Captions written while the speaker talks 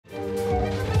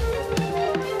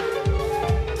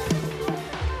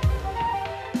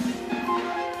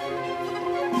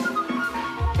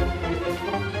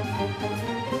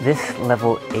This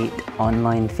Level 8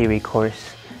 online theory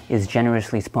course is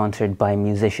generously sponsored by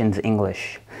Musicians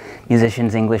English.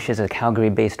 Musicians English is a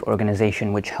Calgary-based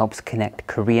organization which helps connect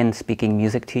Korean-speaking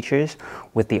music teachers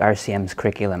with the RCM's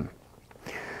curriculum.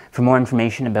 For more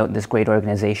information about this great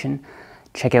organization,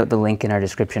 check out the link in our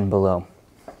description below.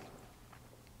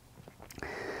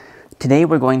 Today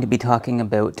we're going to be talking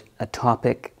about a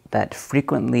topic that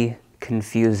frequently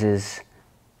confuses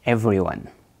everyone.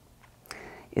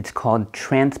 It's called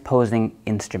transposing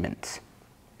instruments.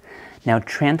 Now,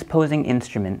 transposing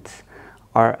instruments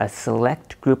are a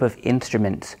select group of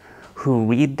instruments who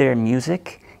read their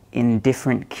music in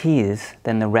different keys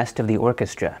than the rest of the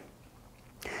orchestra.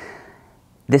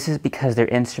 This is because their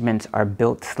instruments are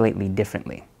built slightly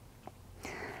differently.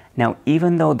 Now,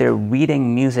 even though they're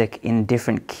reading music in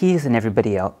different keys than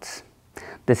everybody else,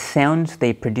 the sounds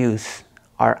they produce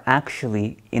are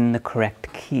actually in the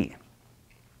correct key.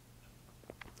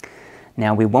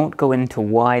 Now, we won't go into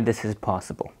why this is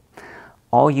possible.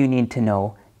 All you need to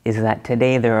know is that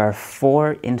today there are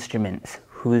 4 instruments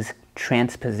whose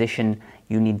transposition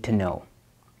you need to know.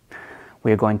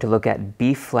 We are going to look at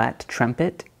B-flat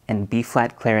trumpet and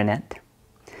B-flat clarinet,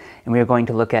 and we are going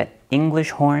to look at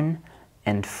English horn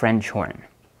and French horn.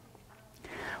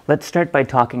 Let's start by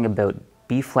talking about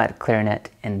B-flat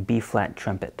clarinet and B-flat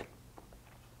trumpet.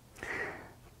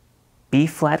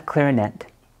 B-flat clarinet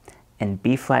and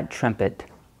B-flat trumpet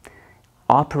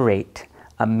operate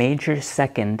a major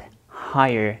second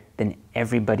higher than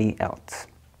everybody else.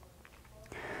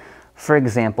 For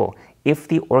example, if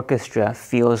the orchestra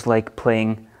feels like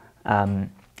playing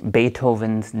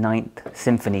Beethoven's 9th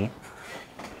Symphony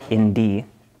in D,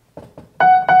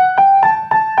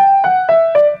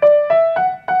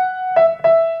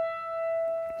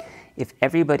 if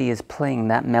everybody is playing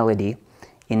that melody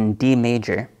in D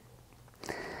major,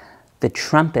 the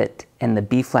trumpet and the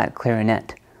B-flat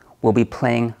clarinet will be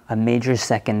playing a major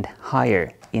second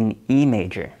higher in E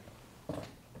major.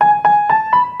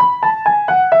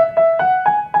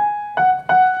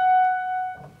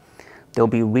 They'll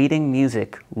be reading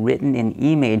music written in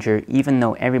E major even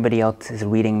though everybody else is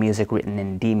reading music written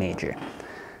in D major.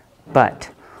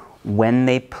 But when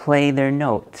they play their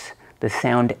notes, the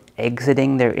sound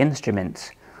exiting their instruments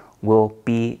will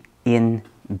be in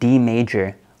D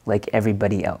major like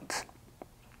everybody else.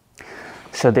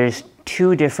 So there's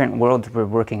 2 different worlds we're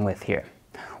working with here.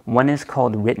 One is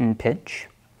called written pitch,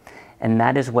 and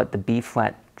that is what the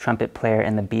B-flat trumpet player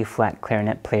and the B-flat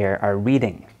clarinet player are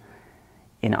reading.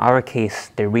 In our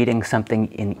case, they're reading something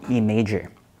in E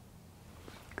major.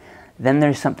 Then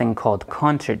there's something called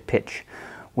concert pitch,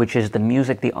 which is the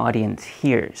music the audience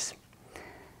hears.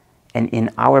 And in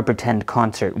our pretend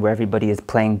concert, where everybody is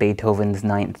playing Beethoven's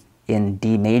 9th in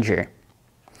D major,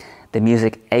 the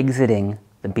music exiting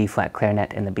the B-flat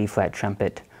clarinet and the B-flat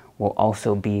trumpet will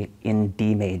also be in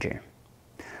D major.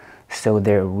 So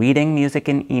they're reading music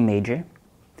in E major,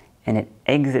 and it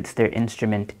exits their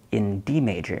instrument in D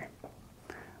major.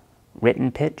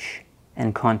 Written pitch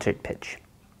and concert pitch.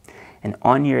 And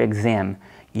on your exam,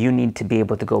 you need to be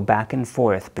able to go back and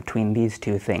forth between these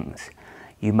 2 things.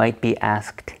 You might be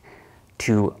asked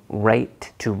to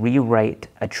rewrite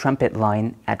a trumpet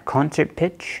line at concert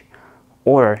pitch,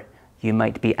 or you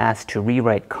might be asked to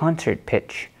rewrite concert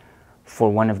pitch for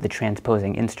one of the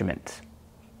transposing instruments.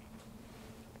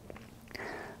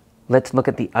 Let's look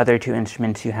at the other 2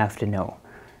 instruments you have to know: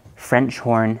 French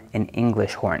horn and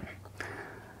English horn.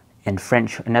 And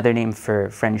another name for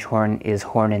French horn is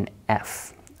horn in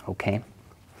F, okay?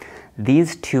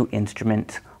 These 2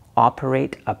 instruments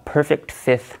operate a perfect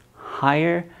fifth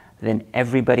higher than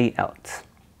everybody else.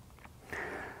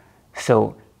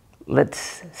 So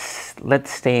let's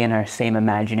stay in our same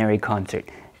imaginary concert.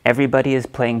 Everybody is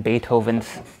playing Beethoven's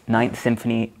 9th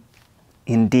Symphony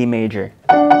in D major.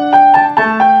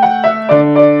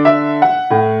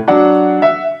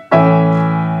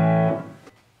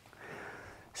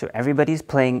 So everybody's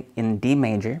playing in D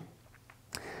major,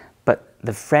 but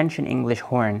the French and English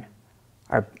horn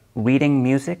are reading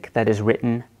music that is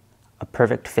written a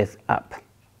perfect fifth up.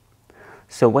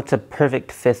 So what's a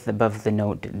perfect fifth above the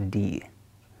note D?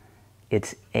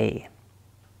 It's A.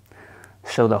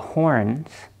 So the horns,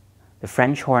 the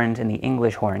French horns and the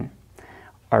English horn,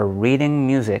 are reading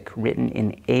music written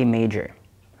in A major.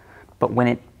 But when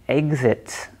it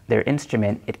exits their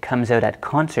instrument, it comes out at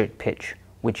concert pitch,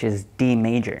 which is D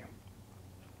major.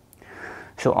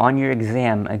 So on your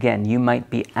exam, again, you might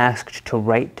be asked to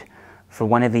write for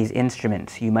one of these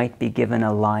instruments. You might be given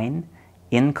a line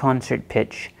in concert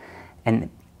pitch and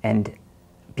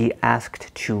be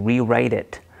asked to rewrite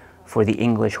it for the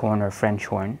English horn or French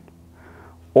horn.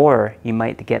 Or you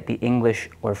might get the English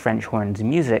or French horn's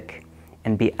music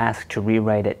and be asked to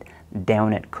rewrite it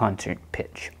down at concert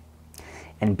pitch.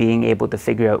 And being able to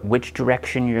figure out which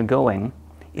direction you're going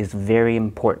is very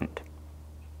important.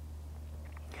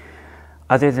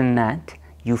 Other than that,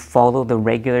 you follow the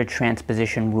regular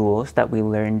transposition rules that we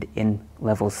learned in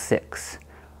level 6.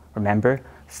 Remember,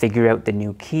 figure out the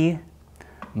new key,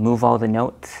 move all the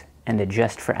notes, and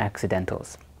adjust for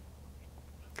accidentals.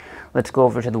 Let's go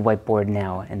over to the whiteboard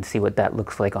now and see what that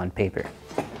looks like on paper.